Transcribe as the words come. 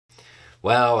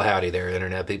Well, howdy there,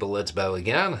 Internet people. It's Bo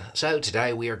again. So,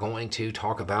 today we are going to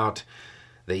talk about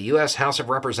the U.S. House of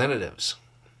Representatives,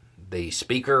 the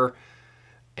Speaker,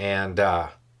 and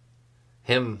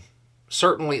him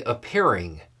certainly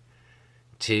appearing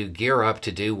to gear up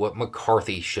to do what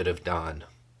McCarthy should have done,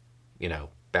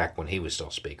 back when he was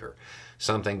still Speaker.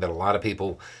 Something that a lot of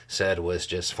people said was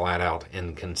just flat out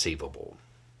inconceivable.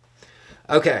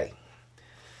 Okay.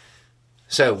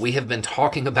 So we have been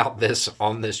talking about this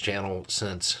on this channel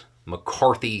since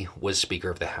McCarthy was Speaker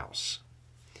of the House.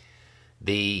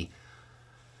 The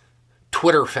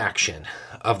Twitter faction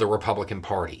of the Republican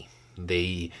Party,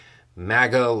 the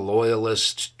MAGA,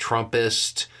 loyalist,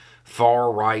 Trumpist,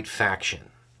 far-right faction,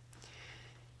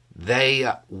 they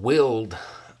wield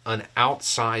an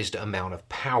outsized amount of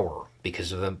power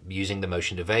because of them using the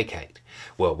motion to vacate.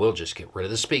 Well, we'll just get rid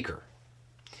of the Speaker.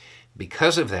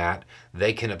 Because of that,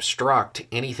 they can obstruct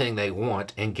anything they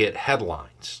want and get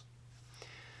headlines.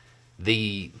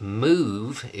 The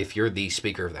move, if you're the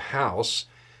Speaker of the House,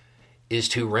 is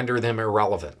to render them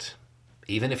irrelevant.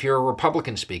 Even if you're a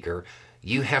Republican Speaker,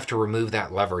 you have to remove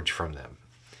that leverage from them.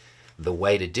 The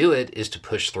way to do it is to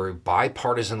push through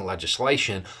bipartisan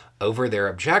legislation over their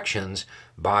objections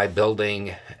by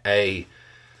building a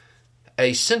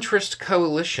centrist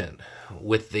coalition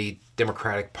with the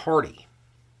Democratic Party.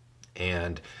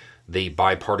 And the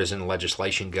bipartisan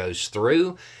legislation goes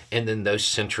through, and then those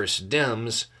centrist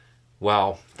Dems,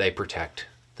 well, they protect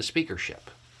the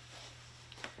speakership.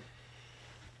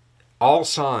 All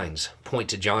signs point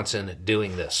to Johnson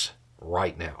doing this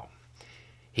right now.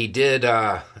 He did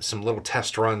some little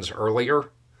test runs earlier.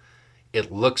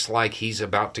 It looks like he's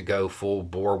about to go full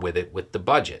bore with it with the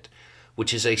budget,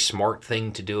 which is a smart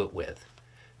thing to do it with,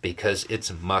 because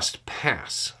it's must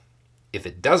pass. If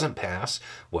it doesn't pass,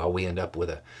 well, we end up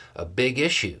with a big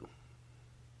issue.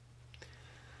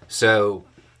 So,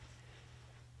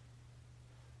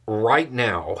 right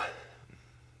now,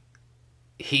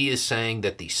 he is saying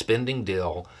that the spending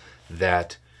deal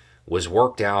that was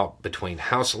worked out between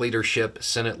House leadership,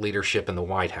 Senate leadership, and the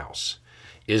White House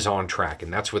is on track,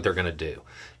 and that's what they're going to do.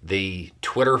 The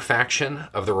Twitter faction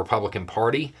of the Republican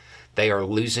Party, they are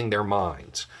losing their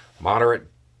minds. Moderate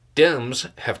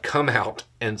Dems have come out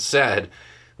and said,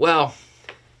 well,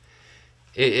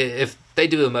 if they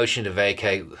do a motion to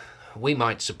vacate, we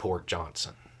might support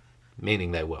Johnson,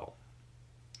 meaning they will.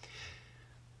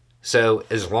 So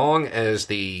as long as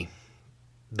the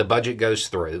budget goes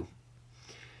through,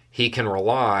 he can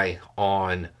rely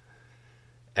on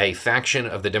a faction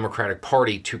of the Democratic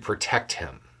Party to protect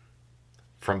him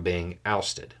from being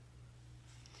ousted.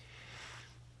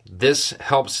 This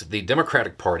helps the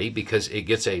Democratic Party because it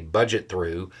gets a budget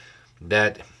through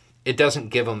that it doesn't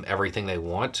give them everything they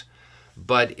want,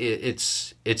 but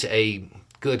it's a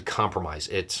good compromise.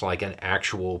 It's like an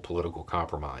actual political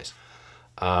compromise.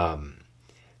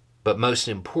 But most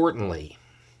importantly,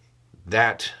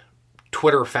 that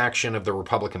Twitter faction of the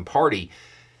Republican Party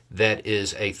that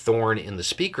is a thorn in the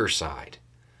Speaker's side,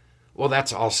 well,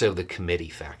 that's also the committee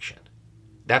faction.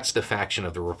 That's the faction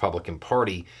of the Republican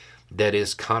Party that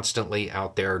is constantly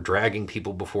out there dragging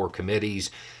people before committees,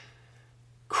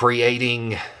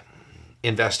 creating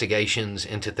investigations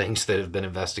into things that have been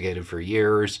investigated for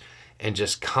years, and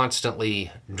just constantly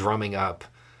drumming up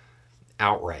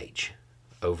outrage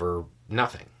over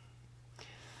nothing.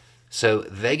 So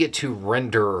they get to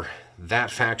render that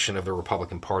faction of the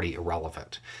Republican Party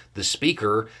irrelevant. The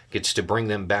Speaker gets to bring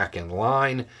them back in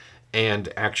line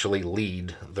and actually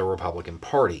lead the Republican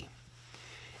Party.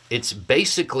 It's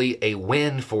basically a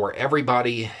win for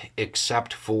everybody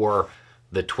except for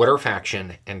the Twitter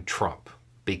faction and Trump,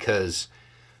 because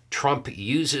Trump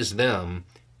uses them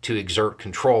to exert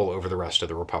control over the rest of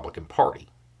the Republican Party.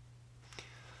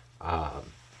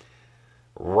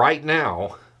 Right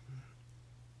now,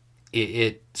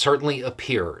 it certainly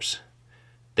appears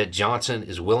that Johnson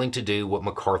is willing to do what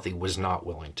McCarthy was not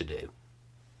willing to do.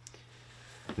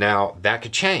 Now, that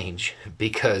could change,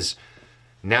 because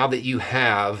now that you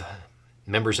have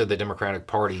members of the Democratic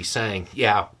Party saying,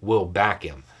 yeah, we'll back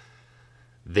him,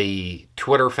 the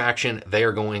Twitter faction,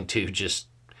 they're going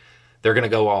to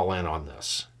go all in on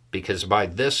this. Because by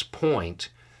this point,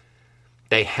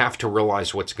 they have to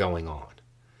realize what's going on.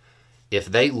 If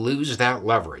they lose that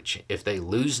leverage, if they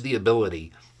lose the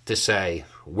ability to say,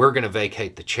 we're going to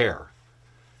vacate the chair,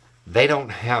 they don't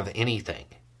have anything,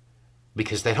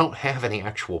 because they don't have any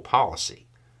actual policy.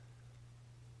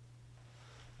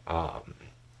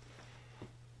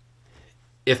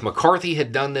 If McCarthy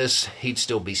had done this, he'd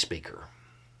still be Speaker.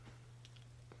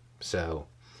 So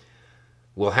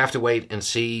we'll have to wait and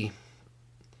see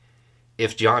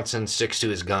if Johnson sticks to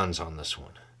his guns on this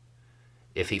one.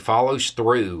 if he follows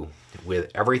through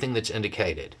with everything that's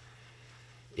indicated,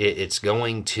 it's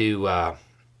going to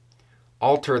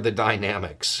alter the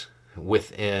dynamics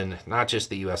within not just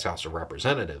the U.S. House of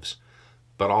Representatives,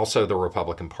 but also the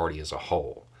Republican Party as a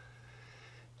whole.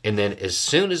 And then as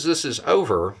soon as this is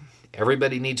over,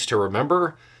 everybody needs to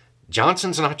remember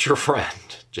Johnson's not your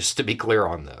friend, just to be clear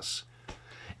on this.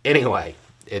 Anyway,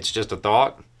 it's just a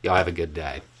thought. Y'all have a good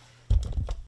day.